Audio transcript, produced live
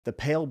The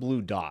Pale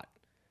Blue Dot,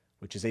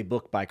 which is a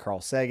book by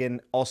Carl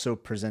Sagan, also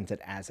presented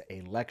as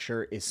a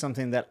lecture, is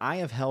something that I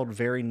have held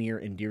very near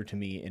and dear to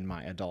me in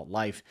my adult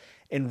life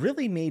and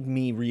really made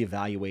me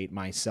reevaluate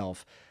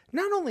myself,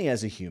 not only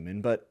as a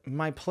human, but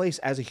my place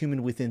as a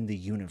human within the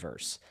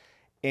universe.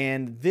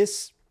 And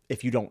this,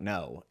 if you don't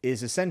know,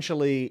 is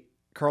essentially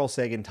Carl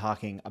Sagan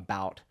talking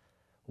about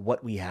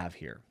what we have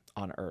here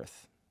on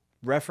Earth,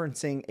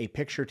 referencing a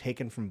picture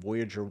taken from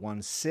Voyager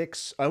 1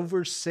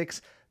 over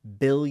 6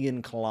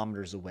 billion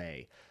kilometers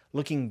away,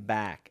 looking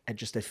back at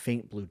just a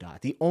faint blue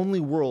dot, the only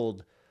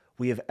world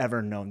we have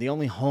ever known, the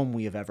only home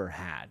we have ever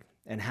had,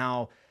 and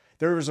how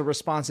there is a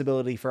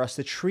responsibility for us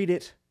to treat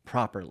it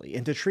properly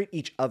and to treat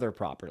each other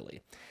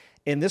properly.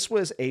 And this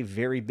was a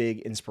very big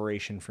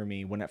inspiration for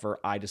me whenever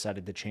I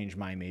decided to change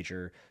my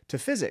major to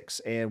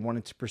physics and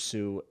wanted to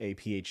pursue a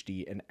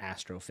PhD in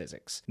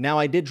astrophysics. Now,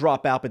 I did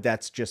drop out, but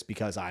that's just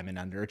because I'm an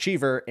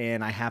underachiever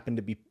and I happen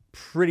to be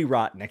pretty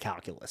rotten at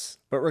calculus.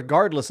 But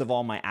regardless of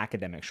all my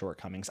academic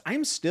shortcomings,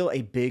 I'm still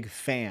a big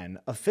fan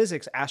of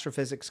physics,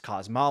 astrophysics,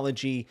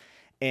 cosmology,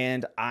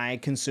 and I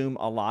consume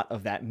a lot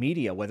of that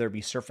media, whether it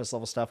be surface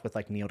level stuff with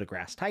like Neil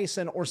deGrasse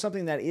Tyson or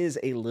something that is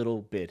a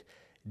little bit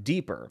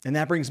deeper. And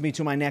that brings me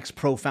to my next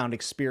profound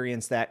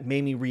experience that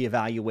made me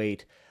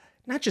reevaluate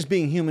not just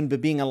being human,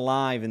 but being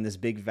alive in this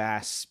big,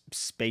 vast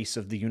space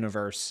of the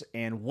universe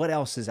and what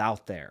else is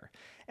out there.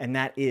 And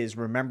that is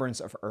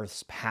Remembrance of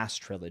Earth's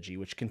Past Trilogy,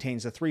 which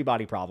contains the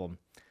three-body problem,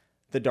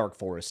 the Dark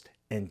Forest,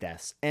 and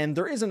deaths. And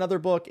there is another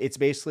book. It's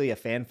basically a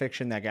fan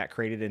fiction that got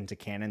created into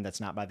canon that's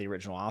not by the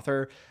original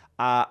author.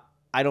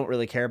 I don't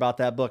really care about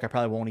that book. I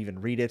probably won't even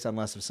read it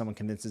unless if someone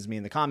convinces me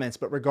in the comments.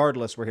 But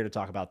regardless, we're here to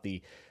talk about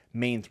the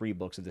main three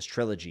books of this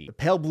trilogy. The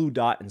Pale Blue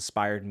Dot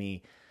inspired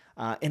me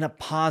in a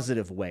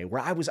positive way,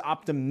 where I was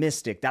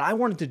optimistic that I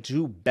wanted to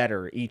do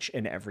better each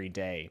and every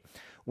day.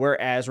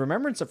 Whereas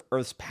Remembrance of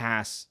Earth's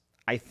Past,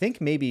 I think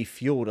maybe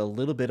fueled a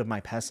little bit of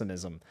my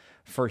pessimism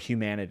for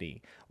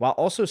humanity, while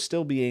also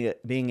still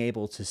being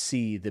able to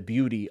see the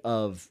beauty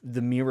of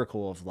the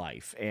miracle of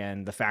life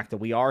and the fact that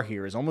we are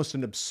here is almost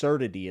an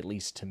absurdity, at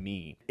least to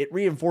me. It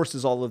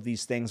reinforces all of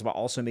these things while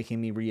also making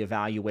me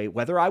reevaluate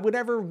whether I would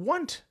ever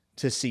want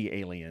to see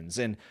aliens.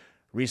 And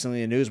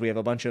recently in the news, we have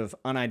a bunch of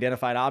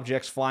unidentified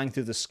objects flying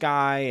through the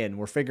sky, and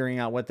we're figuring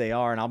out what they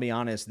are. And I'll be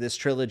honest, this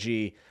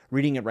trilogy,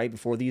 reading it right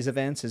before these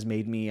events, has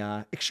made me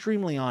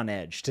extremely on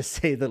edge, to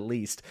say the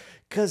least.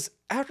 Because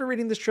after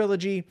reading this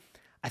trilogy,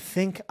 I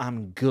think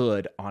I'm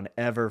good on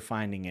ever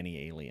finding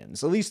any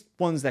aliens, at least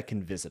ones that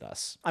can visit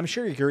us. I'm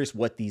sure you're curious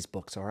what these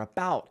books are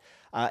about.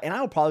 And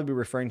I will probably be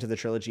referring to the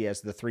trilogy as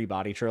the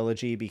three-body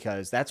trilogy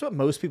because that's what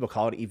most people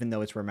call it, even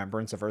though it's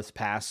Remembrance of Earth's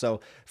Past. So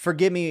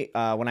forgive me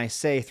when I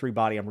say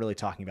three-body, I'm really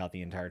talking about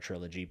the entire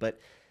trilogy. But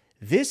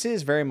this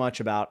is very much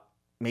about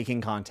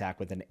making contact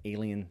with an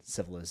alien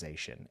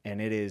civilization.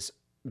 And it is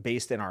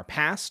based in our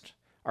past,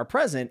 our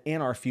present,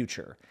 and our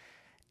future.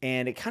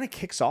 And it kind of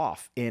kicks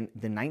off in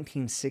the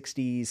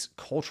 1960s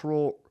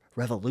cultural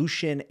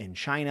revolution in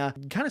China.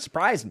 It kind of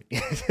surprised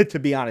me, to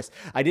be honest.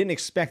 I didn't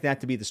expect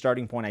that to be the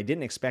starting point. I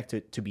didn't expect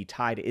it to be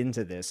tied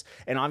into this.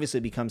 And obviously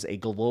it becomes a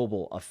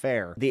global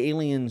affair. The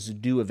aliens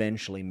do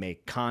eventually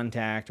make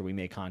contact, or we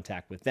make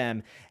contact with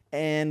them.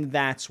 And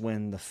that's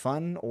when the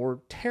fun or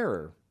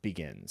terror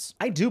begins.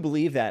 I do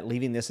believe that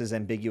leaving this as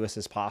ambiguous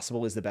as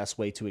possible is the best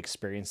way to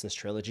experience this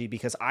trilogy,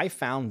 because I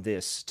found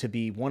this to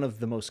be one of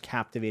the most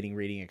captivating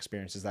reading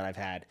experiences that I've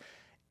had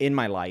in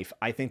my life.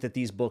 I think that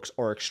these books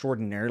are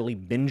extraordinarily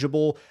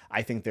bingeable.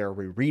 I think they're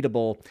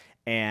rereadable,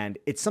 and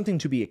it's something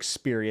to be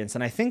experienced.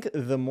 And I think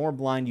the more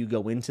blind you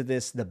go into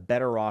this, the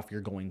better off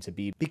you're going to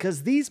be,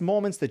 because these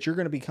moments that you're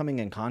going to be coming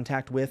in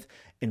contact with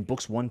in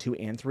books 1, 2,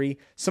 and 3,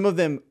 some of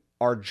them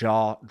are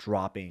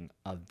jaw-dropping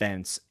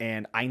events,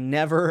 and I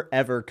never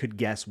ever could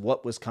guess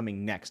what was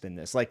coming next in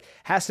this. Like,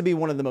 has to be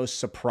one of the most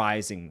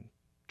surprising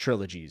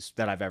trilogies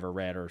that I've ever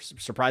read, or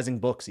surprising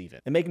books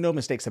even. And make no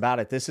mistakes about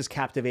it, this is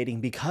captivating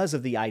because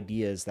of the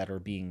ideas that are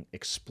being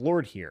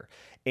explored here.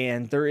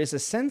 And there is a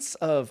sense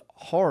of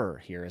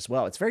horror here as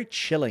well. It's very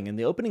chilling, and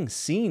the opening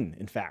scene,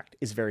 in fact,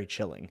 is very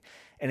chilling.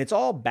 And it's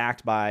all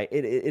backed by,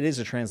 it is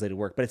a translated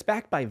work, but it's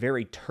backed by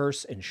very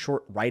terse and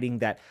short writing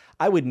that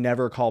I would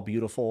never call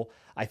beautiful.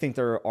 I think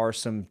there are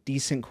some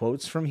decent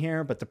quotes from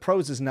here, but the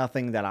prose is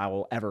nothing that I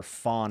will ever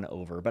fawn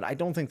over. But I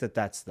don't think that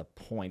that's the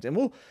point. And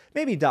we'll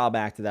maybe dial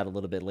back to that a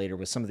little bit later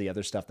with some of the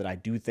other stuff that I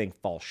do think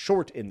falls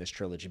short in this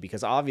trilogy,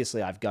 because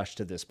obviously I've gushed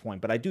to this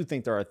point, but I do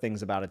think there are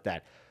things about it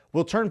that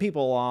will turn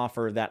people off,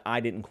 or that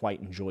I didn't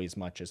quite enjoy as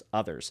much as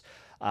others.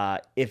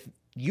 If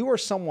you are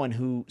someone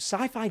who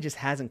sci-fi just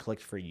hasn't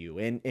clicked for you,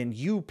 and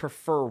you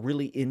prefer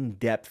really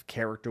in-depth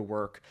character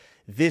work,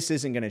 this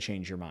isn't going to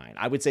change your mind.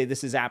 I would say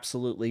this is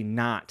absolutely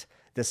not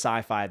the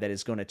sci-fi that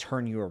is going to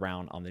turn you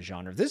around on the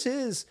genre. This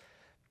is,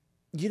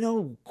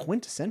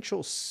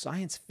 quintessential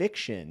science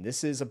fiction.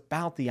 This is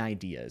about the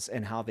ideas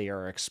and how they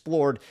are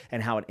explored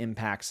and how it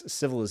impacts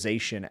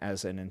civilization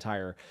as an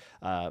entire,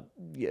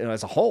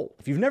 as a whole.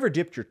 If you've never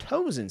dipped your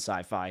toes in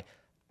sci-fi,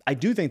 I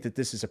do think that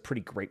this is a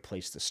pretty great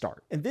place to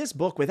start. And this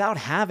book, without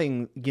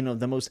having,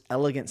 the most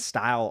elegant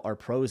style or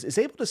prose, is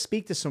able to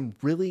speak to some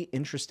really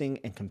interesting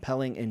and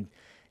compelling and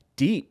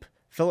deep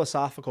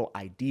philosophical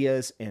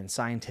ideas and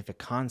scientific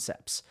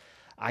concepts.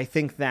 I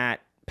think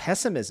that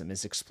pessimism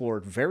is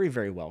explored very,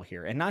 very well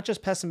here. And not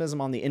just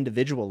pessimism on the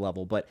individual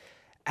level, but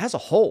as a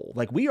whole.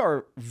 Like, we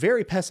are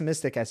very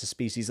pessimistic as a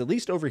species, at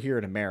least over here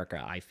in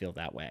America, I feel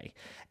that way.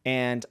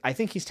 And I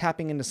think he's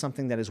tapping into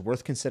something that is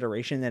worth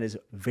consideration, that is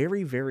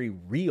very, very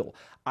real.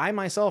 I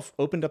myself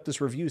opened up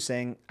this review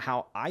saying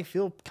how I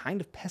feel kind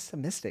of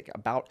pessimistic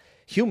about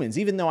humans,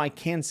 even though I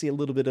can see a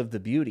little bit of the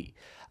beauty.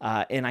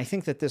 And I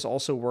think that this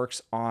also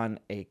works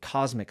on a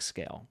cosmic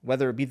scale,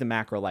 whether it be the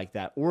macro like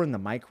that or in the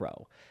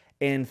micro.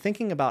 And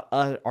thinking about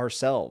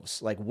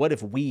ourselves, like, what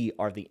if we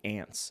are the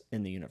ants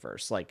in the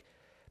universe? Like,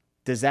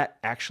 does that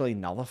actually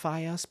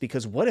nullify us?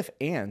 Because what if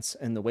ants,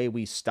 and the way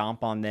we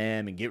stomp on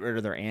them and get rid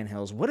of their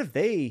anthills, what if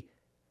they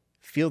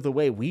feel the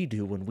way we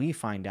do when we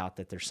find out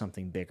that there's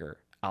something bigger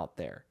out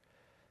there?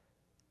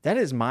 That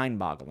is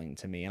mind-boggling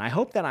to me, and I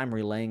hope that I'm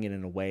relaying it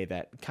in a way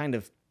that kind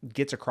of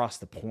gets across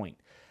the point.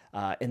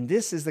 And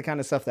this is the kind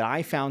of stuff that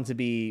I found to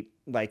be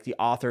like the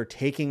author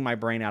taking my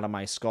brain out of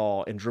my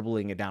skull and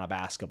dribbling it down a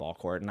basketball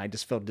court, and I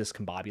just felt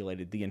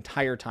discombobulated the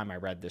entire time I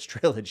read this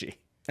trilogy.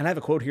 And I have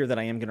a quote here that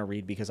I am going to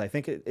read because I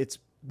think it's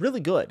really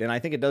good, and I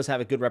think it does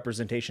have a good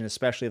representation,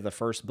 especially of the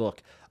first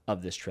book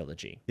of this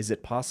trilogy. Is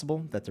it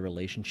possible that the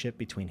relationship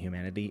between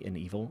humanity and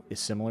evil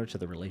is similar to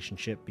the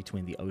relationship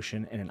between the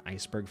ocean and an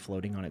iceberg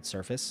floating on its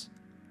surface?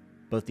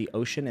 Both the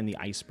ocean and the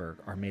iceberg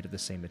are made of the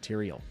same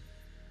material.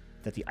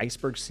 That the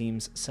iceberg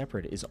seems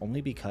separate is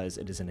only because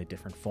it is in a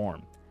different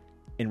form.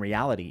 In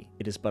reality,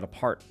 it is but a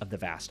part of the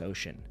vast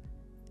ocean.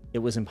 It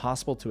was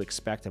impossible to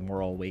expect a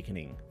moral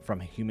awakening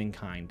from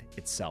humankind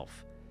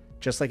itself.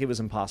 Just like it was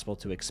impossible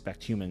to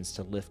expect humans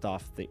to lift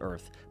off the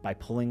earth by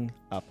pulling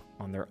up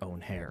on their own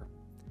hair.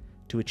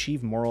 To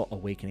achieve moral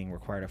awakening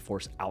required a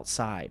force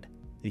outside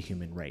the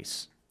human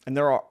race. And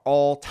there are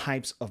all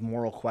types of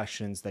moral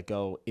questions that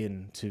go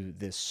into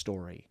this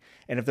story.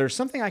 And if there's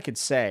something I could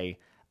say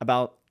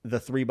about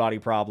the Three Body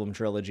Problem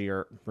trilogy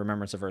or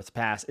Remembrance of Earth's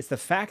Past, it's the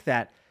fact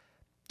that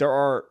there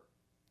are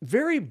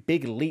very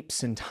big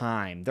leaps in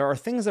time. There are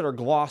things that are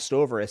glossed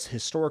over as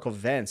historical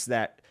events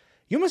that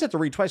you almost have to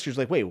read twice. You're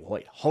like, wait,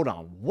 hold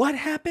on. What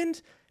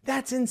happened?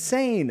 That's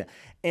insane.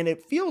 And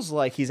it feels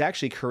like he's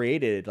actually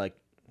created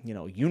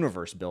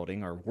universe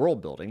building or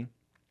world building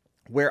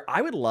where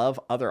I would love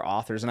other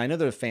authors. And I know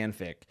they're a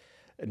fanfic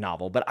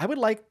novel, but I would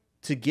like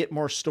to get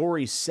more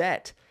stories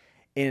set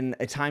in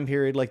a time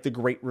period like the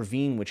Great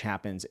Ravine, which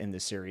happens in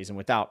this series. And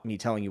without me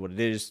telling you what it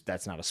is,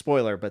 that's not a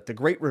spoiler, but the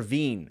Great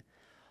Ravine,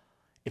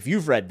 if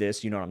you've read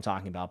this, you know what I'm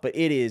talking about, but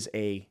it is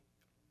I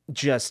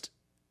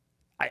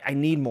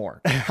need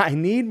more. I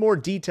need more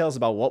details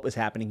about what was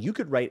happening. You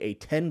could write a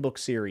 10-book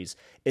series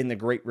in the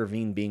Great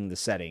Ravine being the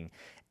setting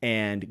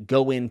and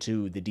go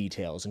into the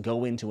details and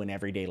go into an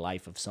everyday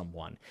life of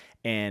someone.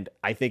 And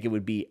I think it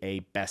would be a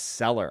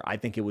bestseller. I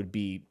think it would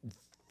be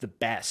the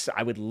best.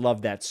 I would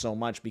love that so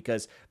much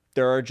because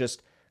there are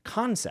just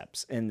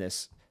concepts in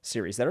this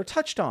series that are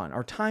touched on,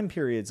 or time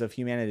periods of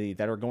humanity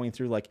that are going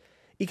through like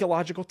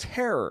ecological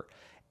terror.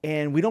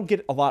 And we don't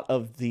get a lot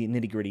of the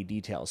nitty-gritty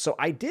details. So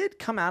I did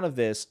come out of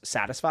this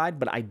satisfied,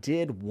 but I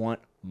did want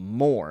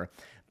more.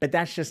 But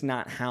that's just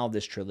not how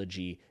this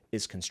trilogy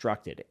is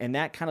constructed. And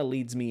that kind of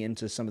leads me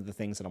into some of the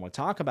things that I want to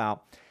talk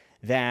about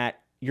that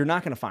you're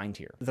not going to find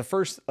here. The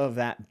first of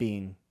that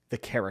being the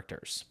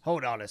characters.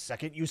 Hold on a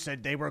second. You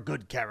said they were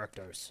good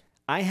characters.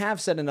 I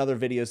have said in other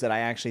videos that I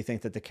actually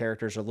think that the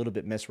characters are a little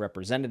bit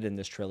misrepresented in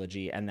this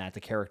trilogy and that the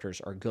characters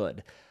are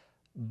good.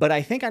 But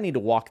I think I need to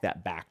walk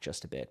that back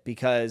just a bit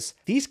because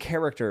these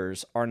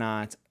characters are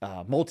not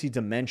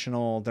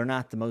multi-dimensional. They're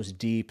not the most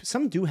deep.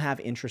 Some do have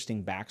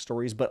interesting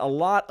backstories, but a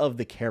lot of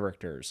the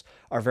characters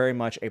are very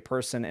much a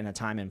person in a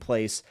time and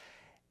place.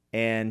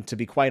 And to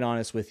be quite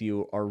honest with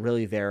you, are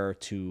really there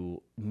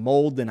to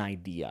mold an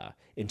idea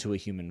into a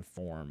human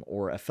form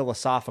or a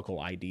philosophical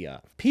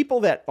idea.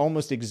 People that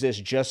almost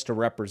exist just to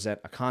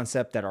represent a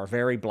concept that are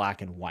very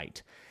black and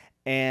white.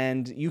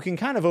 And you can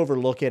kind of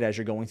overlook it as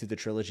you're going through the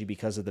trilogy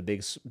because of the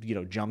big,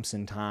 jumps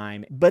in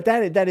time. But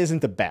that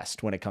isn't the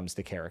best when it comes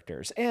to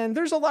characters. And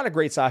there's a lot of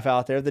great sci-fi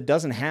out there that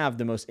doesn't have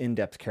the most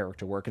in-depth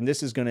character work, and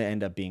this is going to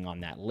end up being on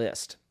that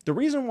list. The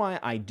reason why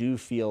I do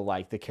feel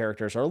like the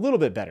characters are a little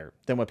bit better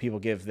than what people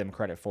give them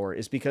credit for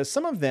is because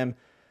some of them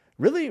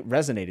really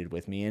resonated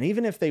with me. And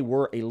even if they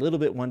were a little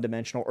bit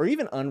one-dimensional or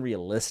even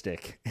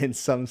unrealistic in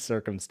some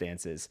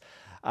circumstances,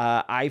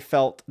 I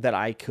felt that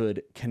I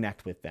could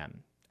connect with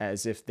them,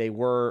 as if they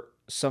were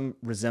some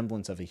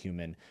resemblance of a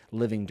human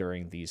living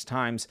during these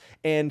times.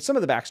 And some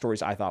of the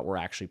backstories I thought were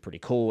actually pretty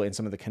cool, and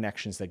some of the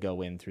connections that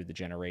go in through the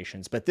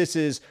generations. But this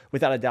is,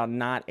 without a doubt,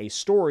 not a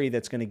story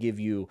that's going to give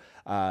you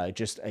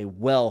just a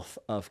wealth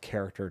of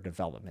character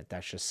development.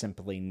 That's just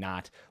simply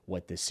not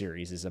what this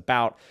series is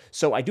about.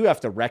 So I do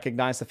have to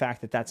recognize the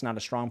fact that that's not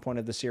a strong point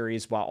of the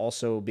series, while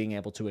also being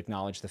able to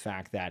acknowledge the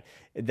fact that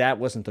that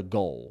wasn't the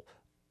goal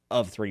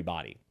of Three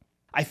Body.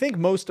 I think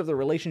most of the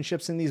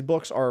relationships in these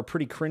books are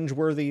pretty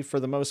cringeworthy for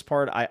the most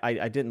part.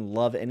 I didn't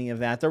love any of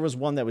that. There was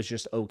one that was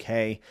just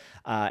okay.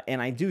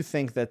 And I do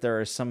think that there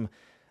are some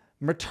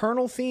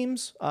maternal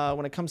themes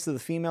when it comes to the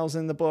females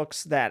in the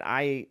books that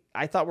I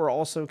thought were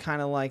also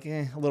kind of like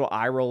a little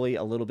eye-rolly,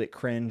 a little bit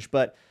cringe.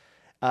 But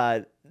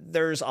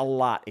there's a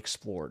lot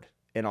explored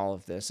in all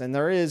of this. And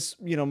there is,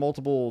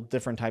 multiple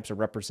different types of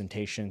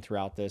representation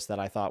throughout this that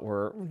I thought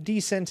were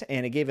decent,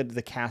 and it gave it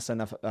the cast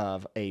enough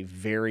of a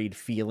varied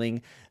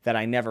feeling that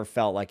I never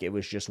felt like it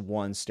was just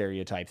one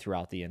stereotype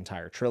throughout the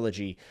entire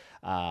trilogy.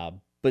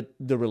 But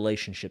the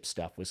relationship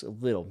stuff was a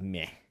little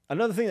meh.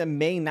 Another thing that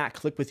may not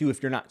click with you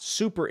if you're not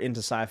super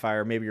into sci-fi,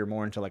 or maybe you're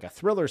more into like a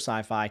thriller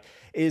sci-fi,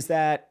 is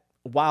that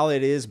while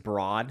it is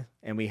broad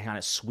and we kind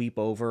of sweep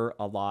over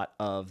a lot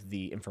of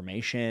the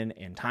information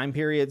and time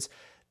periods,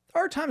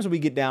 there are times when we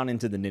get down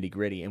into the nitty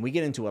gritty and we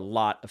get into a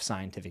lot of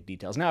scientific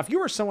details. Now, if you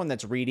are someone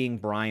that's reading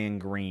Brian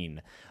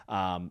Greene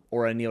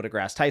or a Neil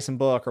deGrasse Tyson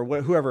book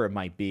or whoever it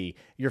might be,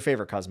 your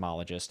favorite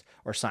cosmologist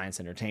or science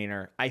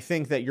entertainer, I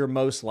think that you're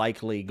most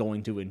likely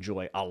going to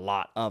enjoy a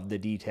lot of the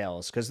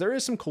details because there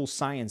is some cool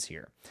science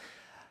here.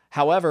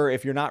 However,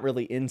 if you're not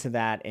really into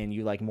that and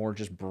you like more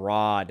just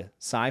broad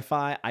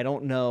sci-fi, I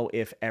don't know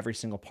if every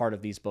single part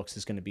of these books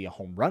is going to be a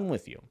home run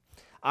with you.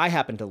 I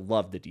happen to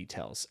love the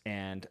details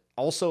and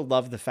also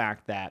love the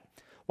fact that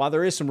while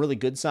there is some really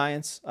good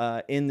science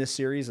in this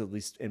series, at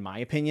least in my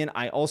opinion,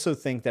 I also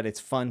think that it's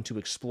fun to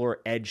explore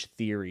edge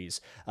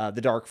theories. The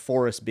Dark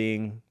Forest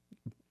being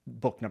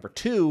book number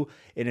 2.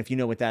 And if you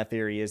know what that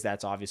theory is,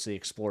 that's obviously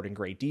explored in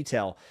great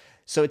detail.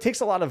 So it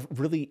takes a lot of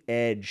really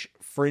edge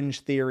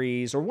fringe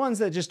theories or ones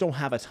that just don't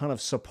have a ton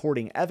of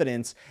supporting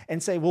evidence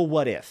and say, well,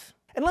 what if?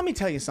 And let me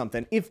tell you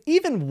something, if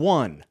even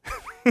one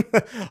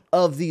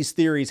of these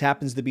theories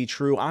happens to be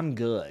true, I'm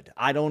good.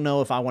 I don't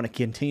know if I want to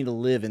continue to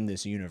live in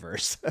this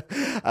universe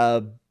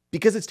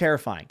because it's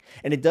terrifying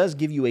and it does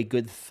give you a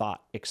good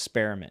thought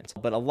experiment.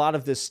 But a lot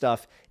of this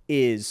stuff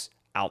is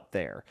out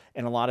there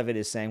and a lot of it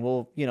is saying,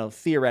 well,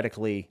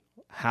 theoretically,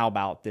 how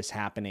about this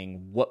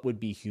happening? What would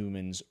be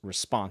humans'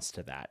 response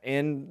to that?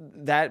 And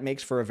that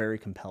makes for a very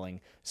compelling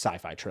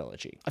sci-fi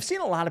trilogy. I've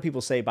seen a lot of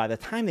people say by the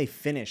time they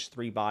finish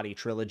Three-Body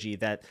Trilogy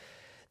that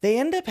they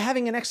end up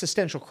having an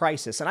existential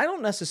crisis. And I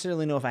don't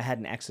necessarily know if I had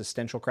an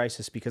existential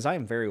crisis because I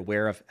am very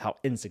aware of how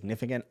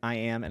insignificant I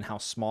am and how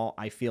small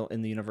I feel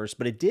in the universe.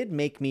 But it did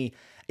make me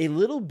a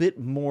little bit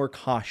more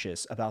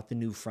cautious about the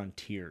new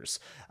frontiers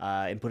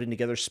and putting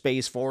together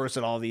Space Force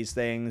and all these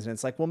things. And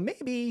it's like, well,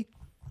 maybe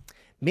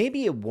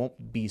it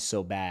won't be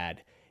so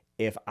bad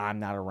if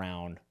I'm not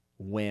around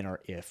when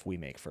or if we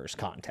make first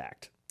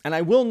contact. And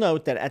I will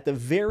note that at the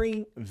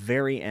very,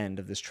 very end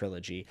of this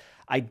trilogy,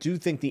 I do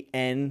think the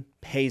end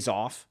pays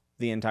off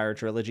the entire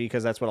trilogy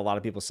because that's what a lot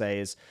of people say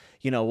is,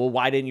 well,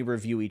 why didn't you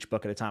review each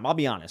book at a time? I'll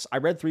be honest. I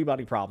read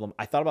Three-Body Problem.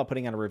 I thought about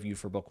putting out a review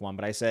for book 1,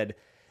 but I said,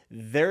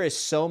 there is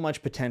so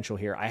much potential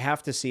here. I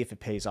have to see if it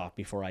pays off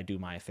before I do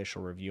my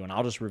official review. And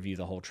I'll just review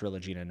the whole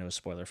trilogy in a no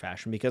spoiler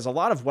fashion because a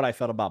lot of what I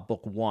felt about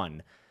book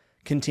 1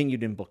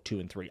 continued in book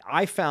 2 and 3.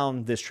 I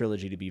found this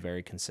trilogy to be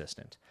very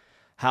consistent.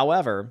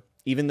 However,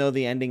 even though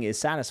the ending is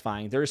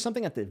satisfying, there is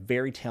something at the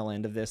very tail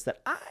end of this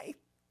that I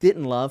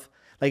didn't love.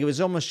 Like it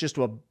was almost just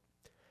felt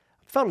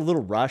a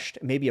little rushed,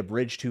 maybe a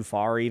bridge too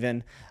far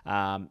even.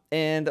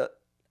 And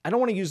I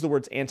don't want to use the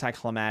words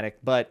anticlimactic,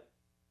 but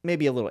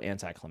maybe a little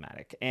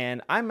anticlimactic.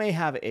 And I may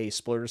have a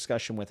spoiler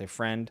discussion with a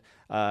friend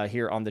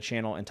here on the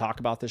channel and talk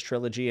about this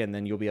trilogy, and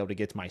then you'll be able to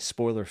get to my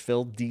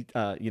spoiler-filled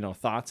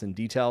thoughts and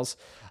details.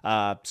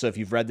 So if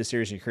you've read the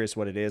series and you're curious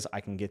what it is,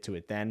 I can get to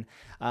it then.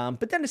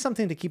 But then it's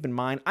something to keep in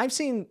mind. I've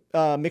seen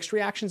mixed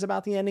reactions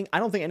about the ending. I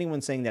don't think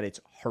anyone's saying that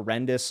it's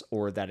horrendous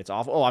or that it's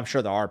awful. Oh, I'm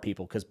sure there are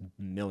people because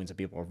millions of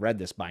people have read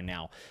this by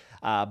now.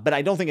 But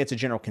I don't think it's a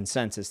general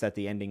consensus that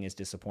the ending is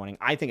disappointing.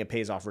 I think it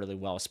pays off really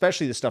well,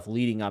 especially the stuff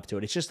leading up to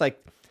it. It's just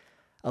like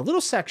a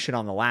little section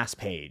on the last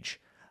page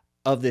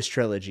of this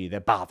trilogy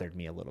that bothered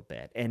me a little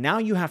bit. And now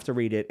you have to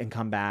read it and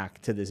come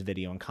back to this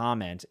video and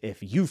comment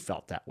if you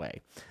felt that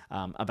way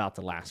about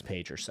the last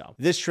page or so.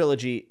 This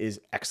trilogy is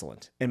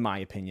excellent, in my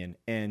opinion.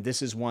 And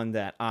this is one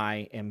that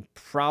I am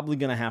probably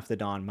going to have to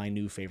don my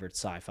new favorite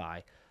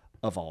sci-fi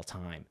of all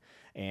time.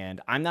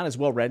 And I'm not as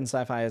well read in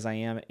sci-fi as I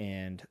am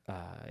in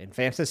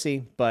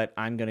fantasy, but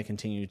I'm going to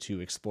continue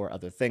to explore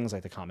other things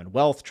like the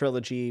Commonwealth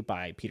trilogy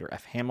by Peter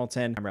F.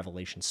 Hamilton. And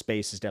Revelation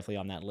Space is definitely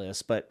on that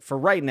list. But for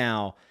right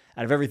now,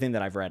 out of everything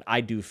that I've read,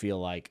 I do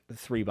feel like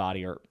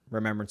Three-Body or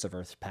Remembrance of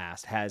Earth's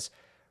Past has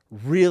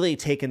really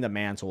taken the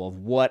mantle of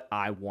what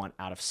I want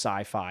out of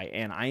sci-fi.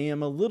 And I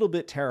am a little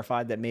bit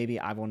terrified that maybe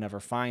I will never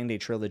find a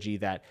trilogy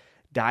that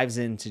dives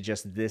into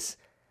just this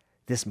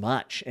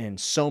much and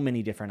so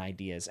many different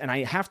ideas. And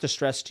I have to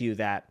stress to you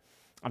that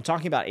I'm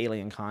talking about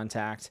alien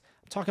contact.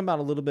 I'm talking about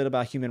a little bit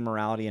about human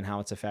morality and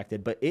how it's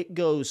affected, but it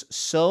goes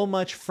so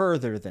much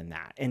further than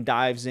that and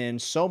dives in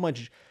so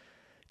much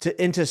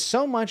into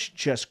so much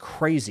just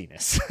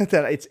craziness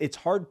that it's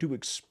hard to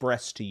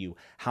express to you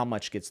how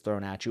much gets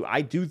thrown at you.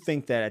 I do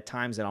think that at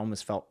times it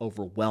almost felt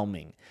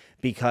overwhelming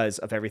because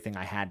of everything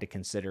I had to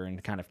consider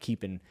and kind of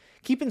keeping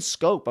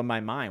scope on my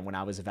mind when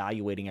I was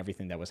evaluating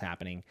everything that was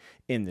happening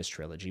in this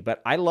trilogy.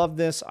 But I love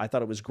this. I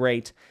thought it was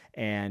great.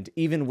 And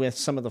even with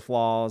some of the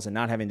flaws and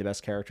not having the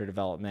best character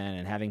development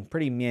and having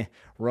pretty meh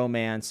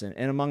romance and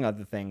among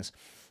other things,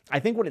 I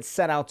think what it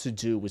set out to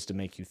do was to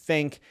make you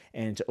think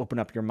and to open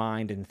up your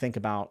mind and think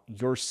about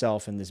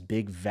yourself in this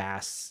big,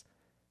 vast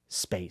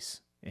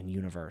space and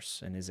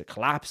universe. And is it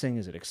collapsing?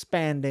 Is it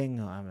expanding?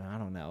 I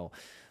don't know.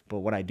 But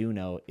what I do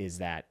know is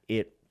that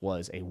it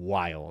was a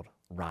wild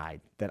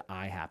ride that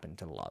I happen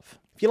to love.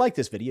 If you like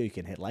this video, you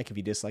can hit like. If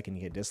you dislike it,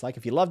 you hit dislike.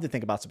 If you love to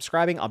think about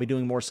subscribing, I'll be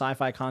doing more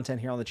sci-fi content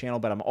here on the channel,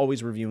 but I'm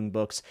always reviewing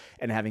books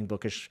and having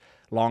bookish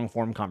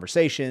long-form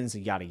conversations,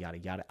 yada, yada,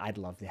 yada. I'd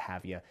love to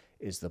have you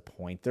is the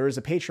point. There is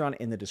a Patreon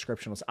in the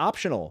description. It's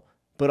optional,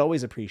 but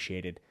always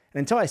appreciated. And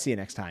until I see you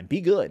next time,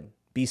 be good,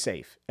 be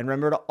safe, and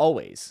remember to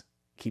always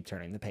keep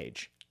turning the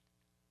page.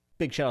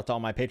 Big shout out to all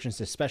my patrons,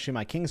 especially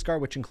my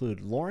Kingsguard, which include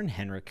Lauren,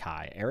 Henrik,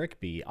 Kai, Eric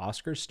B,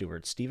 Oscar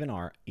Stewart, Stephen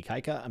R,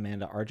 Ikaika,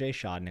 Amanda, RJ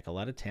Shaw,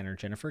 Nicoletta Tanner,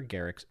 Jennifer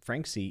Garrick,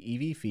 Frank C,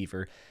 Evie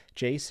Fever,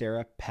 Jay,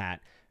 Sarah,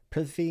 Pat,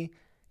 Prithvi,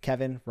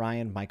 Kevin,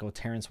 Ryan, Michael,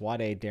 Terrence,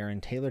 Wade,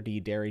 Darren, Taylor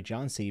D, Derry,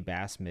 John C,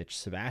 Bass, Mitch,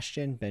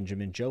 Sebastian,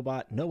 Benjamin,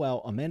 Jobot,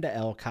 Noel, Amanda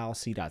L, Kyle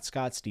C.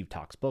 Scott, Steve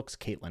Talks Books,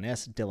 Caitlin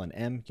S, Dylan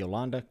M,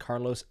 Yolanda,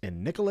 Carlos,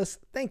 and Nicholas.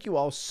 Thank you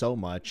all so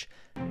much.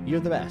 You're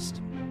the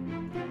best.